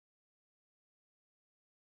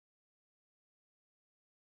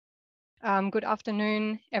Good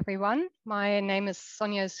afternoon, everyone. My name is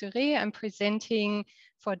Sonia Suré. I'm presenting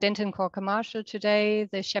for Denton Corker Marshall today,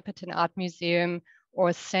 the Shepparton Art Museum,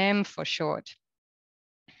 or SAM for short.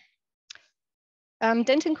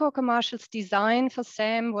 Denton Corker Marshall's design for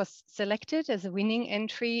SAM was selected as a winning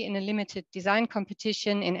entry in a limited design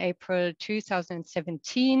competition in April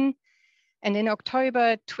 2017. And in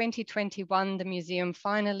October 2021, the museum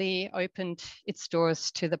finally opened its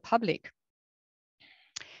doors to the public.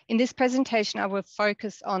 In this presentation, I will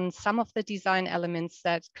focus on some of the design elements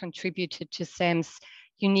that contributed to SAM's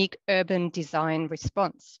unique urban design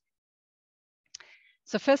response.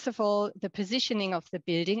 So first of all, the positioning of the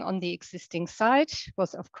building on the existing site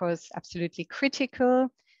was, of course, absolutely critical.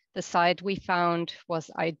 The site we found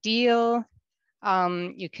was ideal.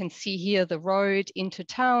 You can see here the road into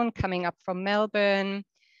town coming up from Melbourne.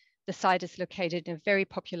 The site is located in a very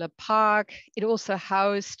popular park. It also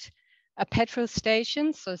housed a petrol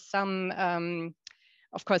station, so some,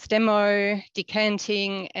 of course, demo,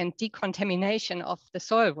 decanting, and decontamination of the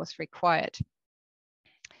soil was required.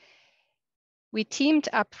 We teamed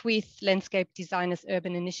up with landscape designers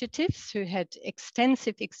Urban Initiatives, who had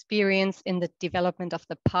extensive experience in the development of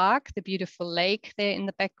the park, the beautiful lake there in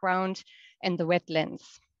the background, and the wetlands.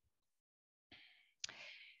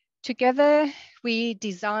 Together, we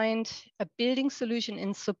designed a building solution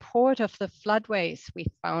in support of the floodways we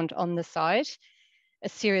found on the site. A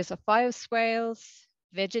series of bioswales,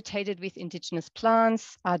 vegetated with indigenous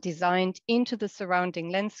plants, are designed into the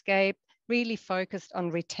surrounding landscape, really focused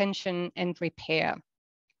on retention and repair.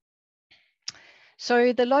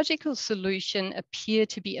 So the logical solution appeared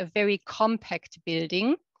to be a very compact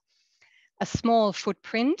building, a small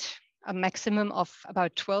footprint. A maximum of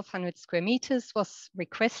about 1,200 square meters was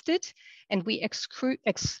requested, and we extruded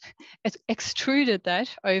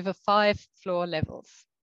that over 5 floor levels.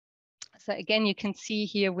 So again, you can see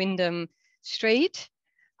here Wyndham Street.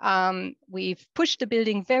 We've pushed the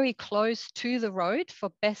building very close to the road for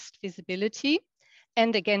best visibility,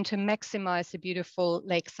 and again, to maximize the beautiful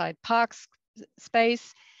lakeside park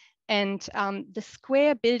space. And the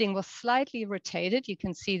square building was slightly rotated. You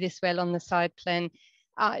can see this well on the side plan,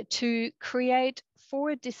 to create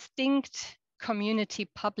 4 distinct community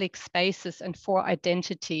public spaces and 4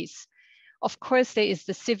 identities. Of course, there is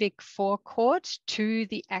the civic forecourt to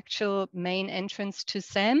the actual main entrance to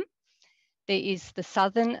SAM. There is the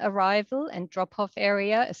southern arrival and drop-off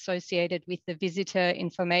area associated with the visitor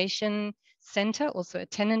information center, also a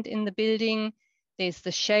tenant in the building. There's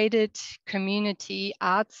the shaded community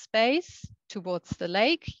art space towards the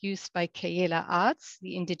lake used by Kayela Arts,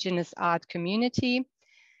 the indigenous art community.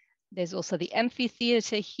 There's also the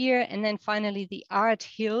amphitheater here, and then finally the art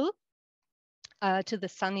hill to the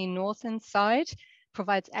sunny northern side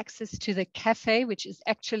provides access to the cafe, which is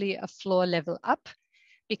actually a floor level up,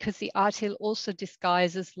 because the art hill also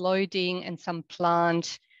disguises loading and some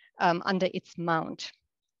plant under its mount.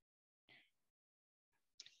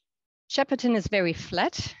 Shepparton is very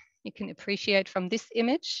flat. You can appreciate from this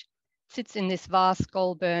image. It sits in this vast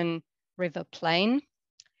Goulbourn River Plain.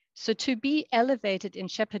 So to be elevated in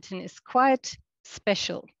Shepparton is quite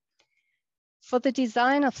special. For the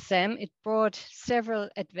design of SAM, it brought several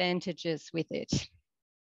advantages with it.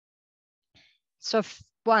 So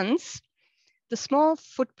once, the small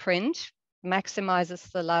footprint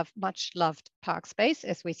maximizes the much loved park space,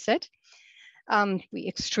 as we said. We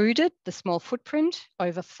extruded the small footprint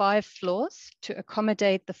over 5 floors to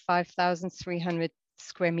accommodate the 5,300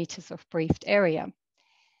 square meters of briefed area.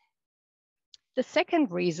 The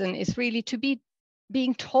second reason is really to be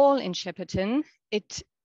being tall in Shepparton. It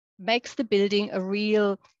makes the building a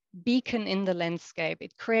real beacon in the landscape.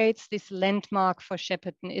 It creates this landmark for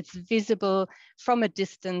Shepparton. It's visible from a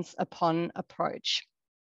distance upon approach.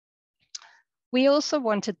 We also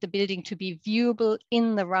wanted the building to be viewable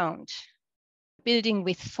in the round, building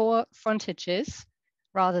with 4 frontages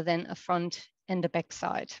rather than a front and a back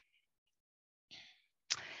side.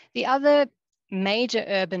 The other major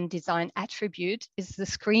urban design attribute is the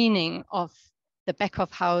screening of the back of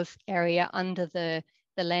house area under the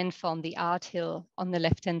landform, the art hill on the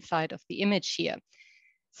left-hand side of the image here.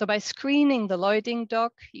 So by screening the loading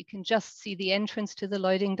dock, you can just see the entrance to the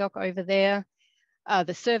loading dock over there,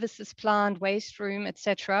 the services plant, waste room,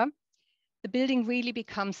 etc. The building really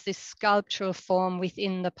becomes this sculptural form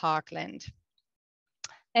within the parkland.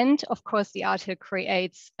 And of course, the art hill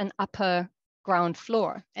creates an upper ground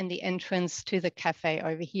floor and the entrance to the cafe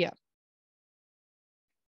over here.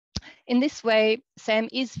 In this way, SAM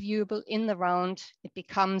is viewable in the round. It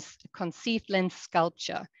becomes a conceived lens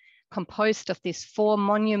sculpture composed of these 4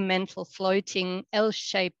 monumental floating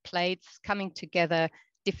L-shaped plates coming together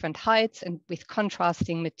different heights and with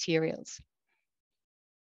contrasting materials.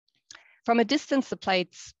 From a distance, the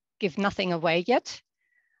plates give nothing away yet.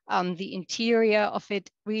 The interior of it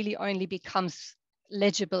really only becomes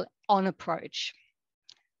legible on approach.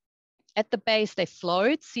 At the base, they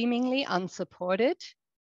float seemingly unsupported,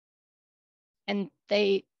 and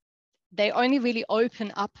they only really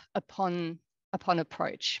open up upon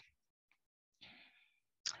approach.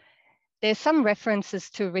 There's some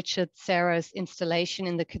references to Richard Serra's installation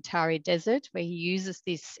in the Qatari desert, where he uses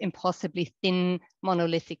these impossibly thin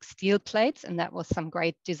monolithic steel plates, and that was some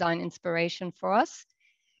great design inspiration for us.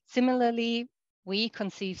 Similarly, we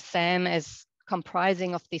conceive SAM as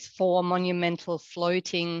comprising of these 4 monumental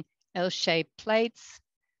floating L-shaped plates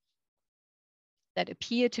that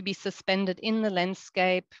appear to be suspended in the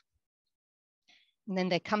landscape. And then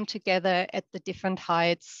they come together at the different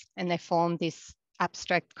heights and they form this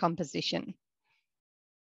abstract composition.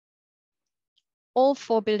 All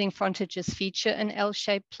 4 building frontages feature an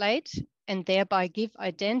L-shaped plate and thereby give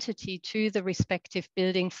identity to the respective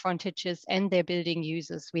building frontages and their building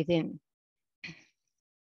users within.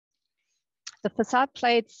 The facade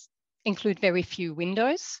plates include very few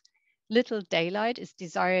windows. Little daylight is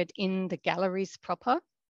desired in the galleries proper.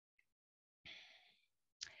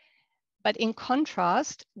 But in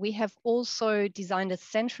contrast, we have also designed a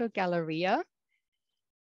central galleria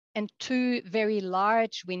and 2 very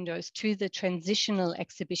large windows to the transitional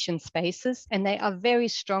exhibition spaces, and they are very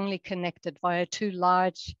strongly connected via 2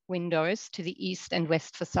 large windows to the east and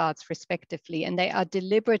west facades respectively, and they are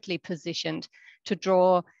deliberately positioned to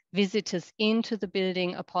draw visitors into the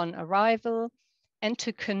building upon arrival and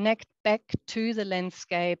to connect back to the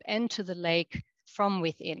landscape and to the lake from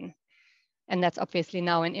within. And that's obviously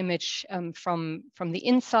now an image from the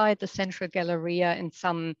inside, the central galleria and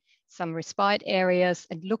some respite areas,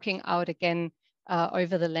 and looking out again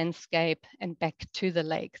over the landscape and back to the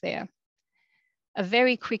lake there. A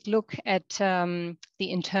very quick look at the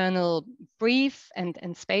internal brief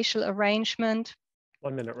and spatial arrangement.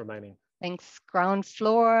 1 minute remaining. Thanks. Ground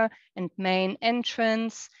floor and main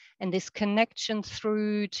entrance, and this connection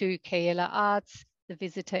through to Keela Arts, the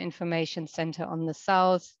Visitor Information Center on the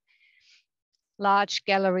south. Large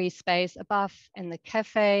gallery space above and the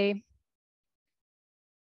cafe.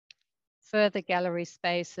 Further gallery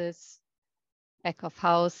spaces, back of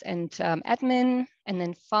house and admin. And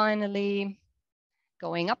then finally,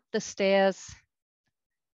 going up the stairs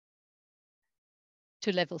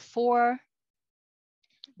to level 4.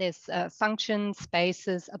 There's function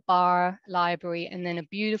spaces, a bar, library, and then a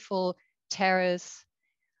beautiful terrace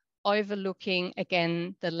overlooking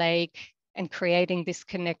again the lake and creating this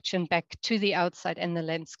connection back to the outside and the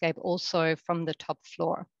landscape also from the top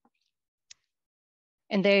floor.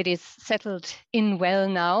 And there it is, settled in well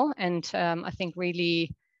now, and I think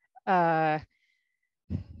really in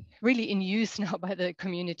use now by the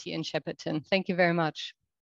community in Shepparton. Thank you very much.